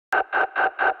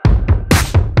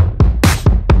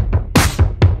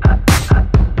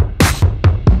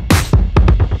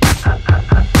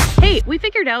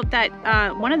out that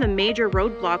one of the major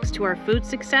roadblocks to our food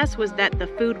success was that the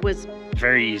food was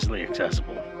very easily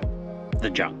accessible. The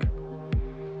junk.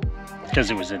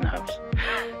 Because it was in the house.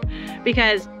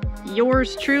 Because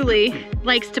yours truly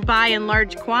likes to buy in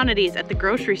large quantities at the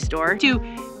grocery store to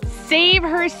save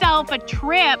herself a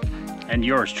trip. And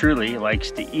yours truly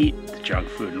likes to eat the junk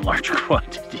food in large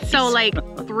quantities. So like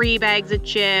 3 bags of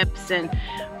chips and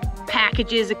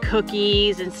packages of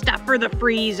cookies and stuff for the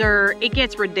freezer. It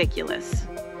gets ridiculous.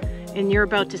 And you're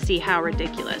about to see how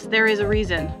ridiculous. There is a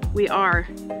reason we are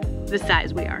the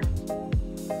size we are.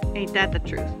 Ain't that the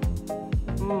truth?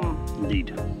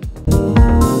 Indeed.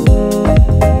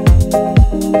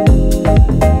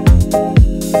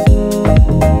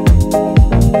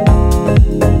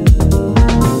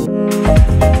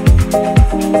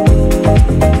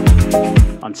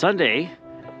 On Sunday,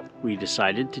 we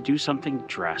decided to do something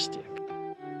drastic.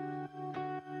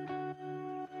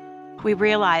 We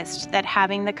realized that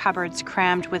having the cupboards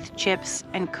crammed with chips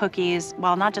and cookies,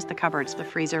 well, not just the cupboards, the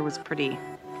freezer was pretty...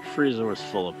 Freezer was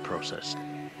full of processed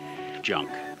junk.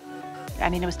 I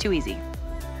mean, it was too easy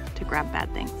to grab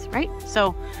bad things, right?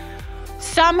 So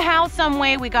somehow, some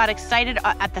way, we got excited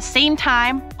at the same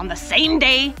time, on the same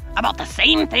day, about the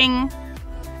same thing,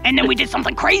 and then we did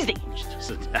something crazy. Which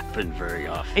doesn't happen very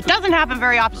often. It doesn't happen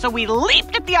very often, so we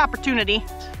leaped at the opportunity.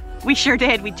 We sure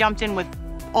did. We jumped in with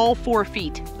all 4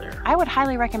 feet. There. I would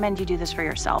highly recommend you do this for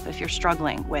yourself if you're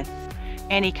struggling with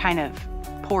any kind of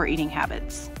poor eating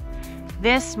habits.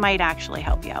 This might actually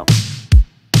help you out.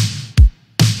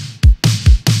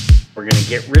 We're gonna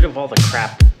get rid of all the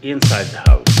crap inside the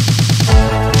house.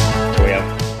 So we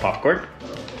have popcorn,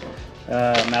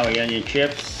 Maui onion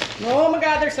chips. Oh my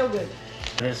God, they're so good.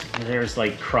 There's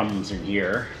like crumbs in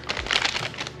here.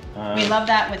 We love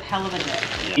that with hell of a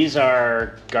dip. These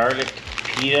are garlic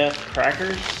pita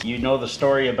crackers. You know the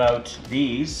story about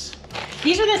these.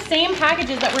 These are the same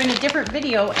packages that were in a different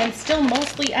video and still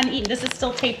mostly uneaten. This is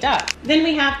still taped up. Then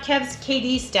we have Kev's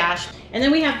KD stash. And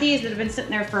then we have these that have been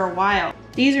sitting there for a while.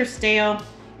 These are stale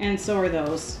and so are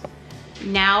those.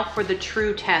 Now for the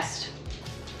true test.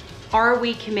 Are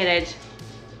we committed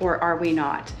or are we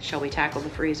not? Shall we tackle the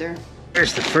freezer?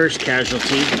 There's the first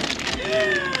casualty.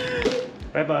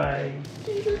 Bye-bye.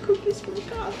 These are cookies from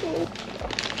Costco.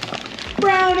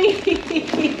 Brownie.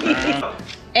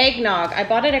 Eggnog. I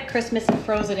bought it at Christmas and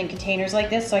froze it in containers like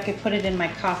this so I could put it in my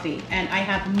coffee. And I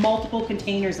have multiple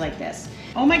containers like this.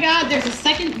 Oh my God, there's a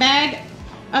second bag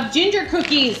of ginger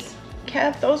cookies.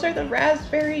 Kev, those are the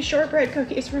raspberry shortbread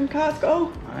cookies from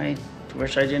Costco. I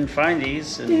wish I didn't find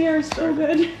these. They are so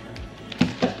good.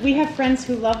 But we have friends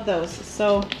who love those,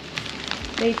 so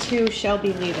they too shall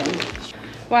be leaving.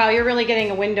 Wow, you're really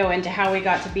getting a window into how we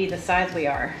got to be the size we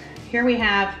are. Here we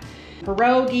have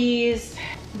pierogies.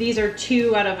 These are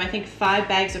 2 out of, I think, 5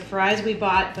 bags of fries we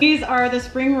bought. These are the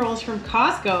spring rolls from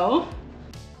Costco.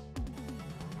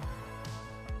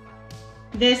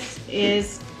 This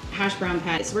is hash brown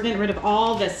patties. We're getting rid of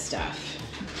all this stuff.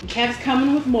 Kev's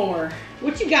coming with more.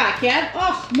 What you got, Kev?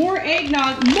 Oh, more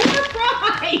eggnog, more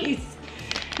fries.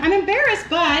 I'm embarrassed,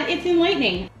 but it's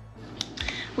enlightening.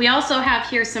 We also have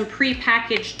here some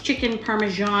pre-packaged chicken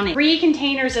parmesan. 3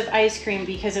 containers of ice cream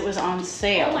because it was on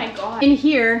sale. Oh my God. In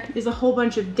here is a whole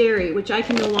bunch of dairy, which I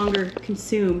can no longer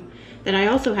consume, that I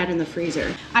also had in the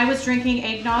freezer. I was drinking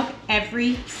eggnog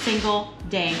every single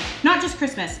day. Not just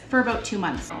Christmas, for about 2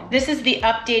 months. This is the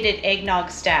updated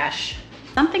eggnog stash.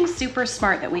 Something super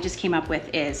smart that we just came up with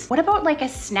is, what about like a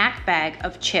snack bag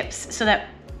of chips so that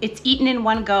it's eaten in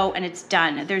one go and it's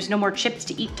done. There's no more chips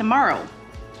to eat tomorrow,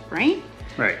 right?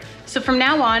 Right. So from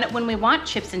now on, when we want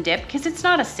chips and dip, because it's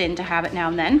not a sin to have it now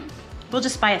and then, we'll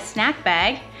just buy a snack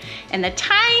bag and the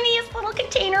tiniest little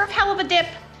container of hell of a dip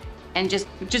and just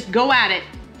go at it.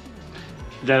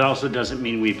 That also doesn't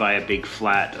mean we buy a big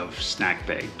flat of snack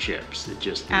bag chips. It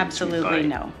just means absolutely we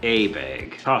buy no. A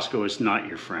bag. Costco is not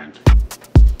your friend.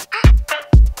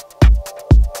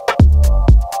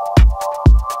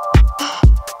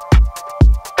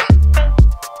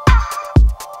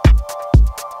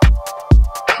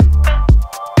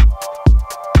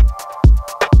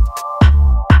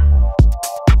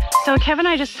 So Kev and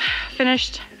I just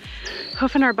finished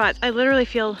hoofing our butts. I literally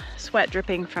feel sweat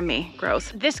dripping from me.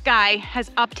 Gross. This guy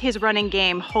has upped his running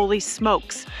game. Holy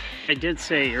smokes. I did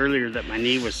say earlier that my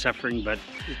knee was suffering, but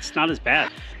it's not as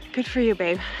bad. Good for you,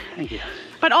 babe. Thank you.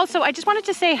 But also, I just wanted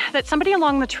to say that somebody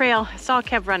along the trail saw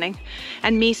Kev running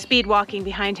and me speed walking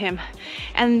behind him.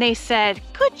 And they said,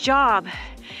 good job.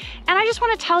 And I just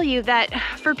want to tell you that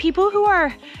for people who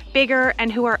are bigger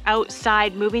and who are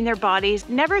outside moving their bodies,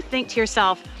 never think to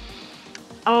yourself,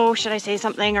 oh, should I say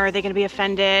something, or are they gonna be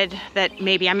offended that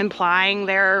maybe I'm implying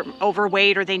they're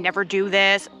overweight or they never do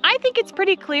this? I think it's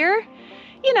pretty clear,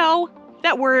 you know,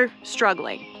 that we're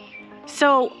struggling.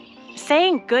 So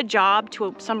saying good job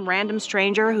to some random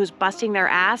stranger who's busting their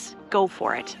ass, go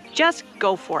for it. Just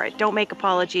go for it. Don't make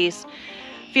apologies.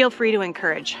 Feel free to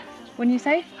encourage. Wouldn't you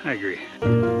say? I agree.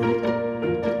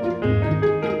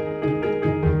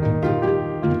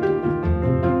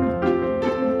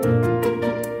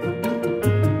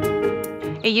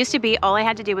 It used to be all I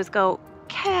had to do was go,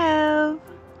 Kev,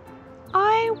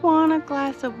 I want a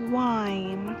glass of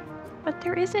wine, but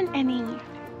there isn't any.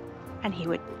 And he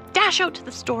would dash out to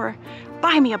the store,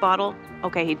 buy me a bottle.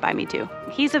 Okay, he'd buy me two.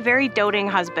 He's a very doting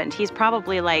husband. He's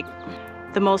probably like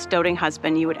the most doting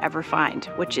husband you would ever find,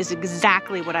 which is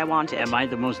exactly what I wanted. Am I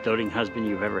the most doting husband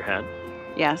you've ever had?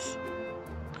 Yes.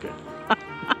 Good.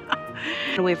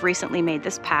 We've recently made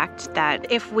this pact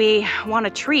that if we want a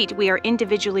treat, we are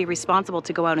individually responsible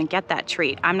to go out and get that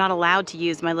treat. I'm not allowed to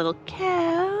use my little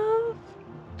Kev.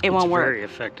 It won't work. It's very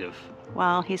effective.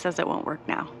 Well, he says it won't work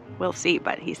now. We'll see,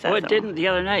 but he says it didn't the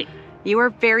other night. You were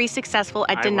very successful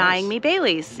at denying me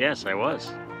Bailey's. Yes, I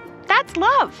was. That's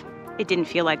love. It didn't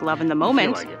feel like love in the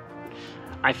moment. I feel like it.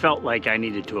 I felt like I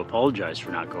needed to apologize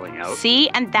for not going out. See,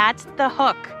 and that's the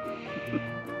hook.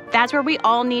 That's where we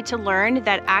all need to learn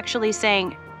that actually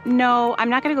saying, no, I'm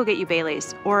not gonna go get you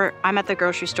Bailey's, or I'm at the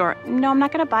grocery store. No, I'm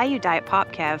not gonna buy you Diet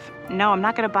Pop, Kev. No, I'm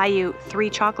not gonna buy you 3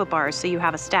 chocolate bars so you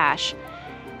have a stash.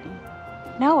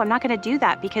 No, I'm not gonna do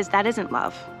that because that isn't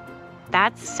love.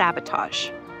 That's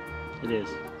sabotage. It is.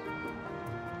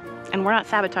 And we're not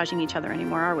sabotaging each other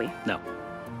anymore, are we? No.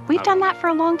 We've done that for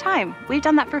a long time. We've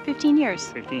done that for 15 years.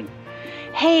 15.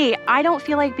 Hey, I don't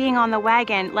feel like being on the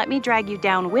wagon. Let me drag you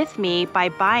down with me by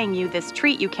buying you this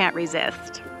treat you can't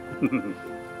resist.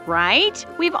 Right?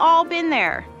 We've all been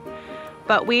there.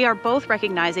 But we are both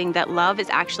recognizing that love is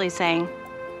actually saying,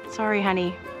 sorry,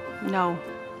 honey, no.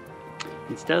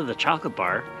 Instead of the chocolate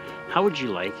bar, how would you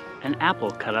like an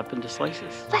apple cut up into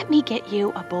slices? Let me get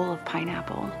you a bowl of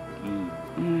pineapple.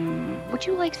 Would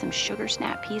you like some sugar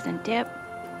snap peas and dip?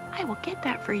 I will get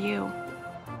that for you.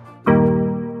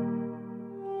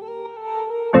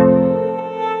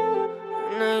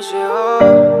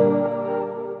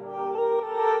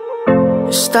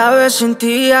 Esta vez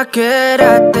sentía que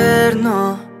era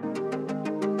eterno.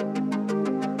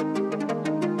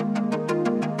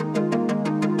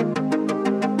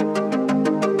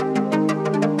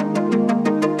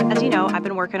 As you know, I've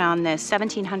been working on this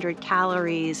 1,700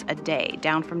 calories a day,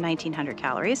 down from 1,900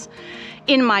 calories,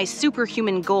 in my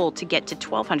superhuman goal to get to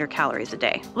 1,200 calories a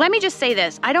day. Let me just say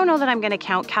this, I don't know that I'm gonna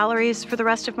count calories for the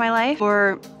rest of my life,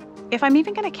 or if I'm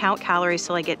even gonna count calories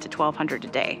till I get to 1,200 a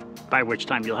day. By which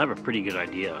time you'll have a pretty good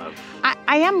idea of...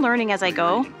 I am learning as I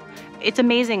go. It's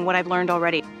amazing what I've learned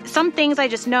already. Some things I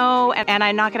just know, and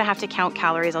I'm not gonna have to count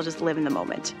calories, I'll just live in the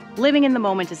moment. Living in the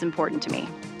moment is important to me.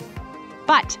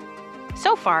 But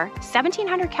so far,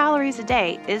 1,700 calories a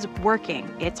day is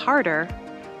working. It's harder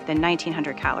than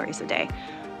 1,900 calories a day,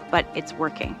 but it's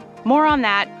working. More on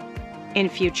that in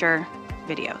future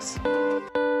videos.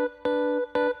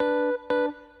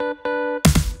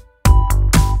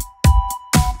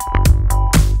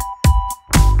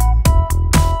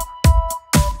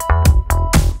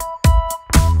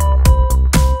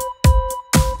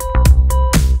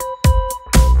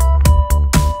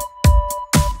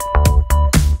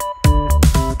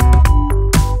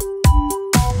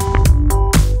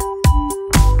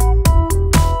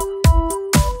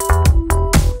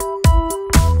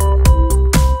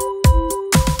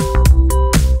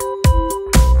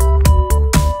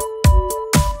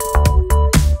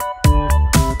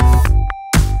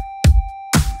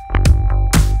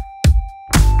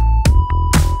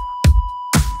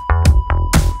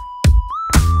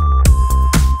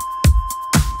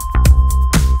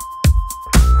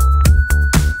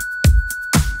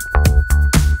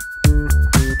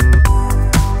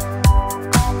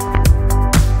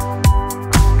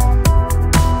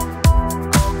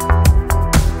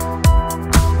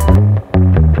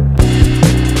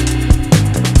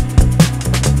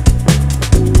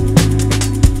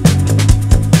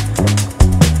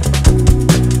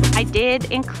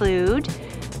 Include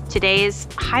today's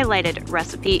highlighted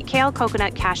recipe, kale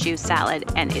coconut cashew salad,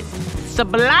 and it's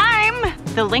sublime.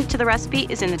 The link to the recipe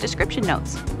is in the description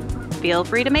notes. Feel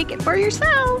free to make it for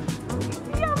yourself.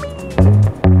 Yummy.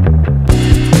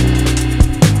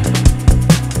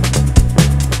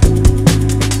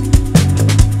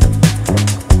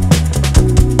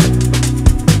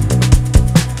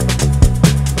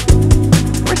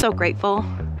 We're so grateful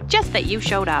just that you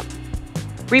showed up.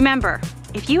 Remember,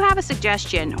 If you have a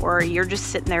suggestion, or you're just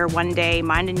sitting there one day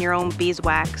minding your own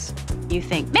beeswax, you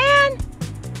think, man,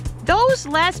 those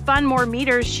less fun, more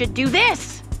meters should do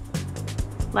this.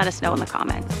 Let us know in the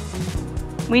comments.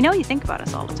 We know you think about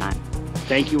us all the time.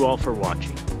 Thank you all for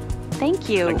watching. Thank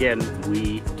you. Again,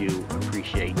 we do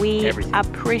appreciate everything. We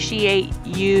appreciate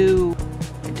you.